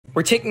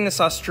We're taking this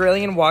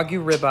Australian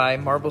Wagyu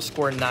ribeye, marble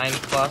score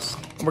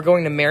 9+, and we're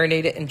going to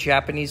marinate it in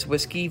Japanese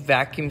whiskey,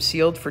 vacuum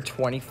sealed for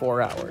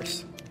 24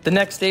 hours. The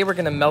next day, we're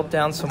gonna melt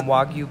down some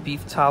Wagyu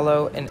beef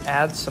tallow and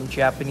add some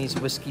Japanese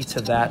whiskey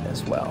to that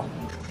as well.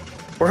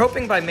 We're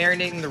hoping by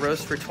marinating the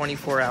roast for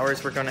 24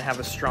 hours, we're gonna have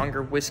a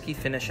stronger whiskey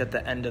finish at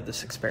the end of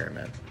this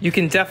experiment. You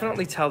can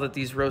definitely tell that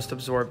these roasts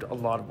absorbed a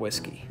lot of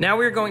whiskey. Now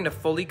we're going to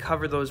fully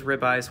cover those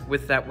ribeyes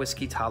with that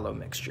whiskey tallow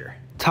mixture.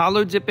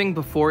 Tallow dipping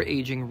before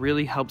aging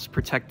really helps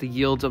protect the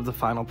yields of the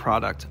final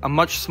product. A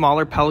much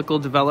smaller pellicle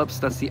develops,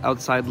 that's the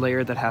outside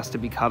layer that has to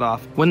be cut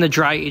off when the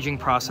dry aging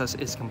process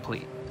is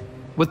complete.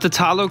 With the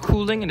tallow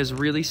cooling, it is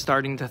really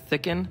starting to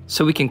thicken,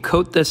 so we can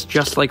coat this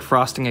just like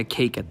frosting a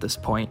cake at this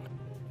point.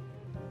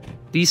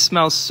 These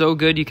smell so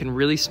good, you can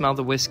really smell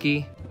the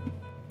whiskey.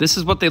 This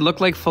is what they look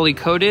like fully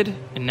coated,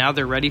 and now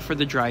they're ready for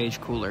the dry age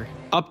cooler.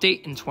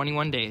 Update in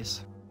 21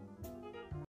 days.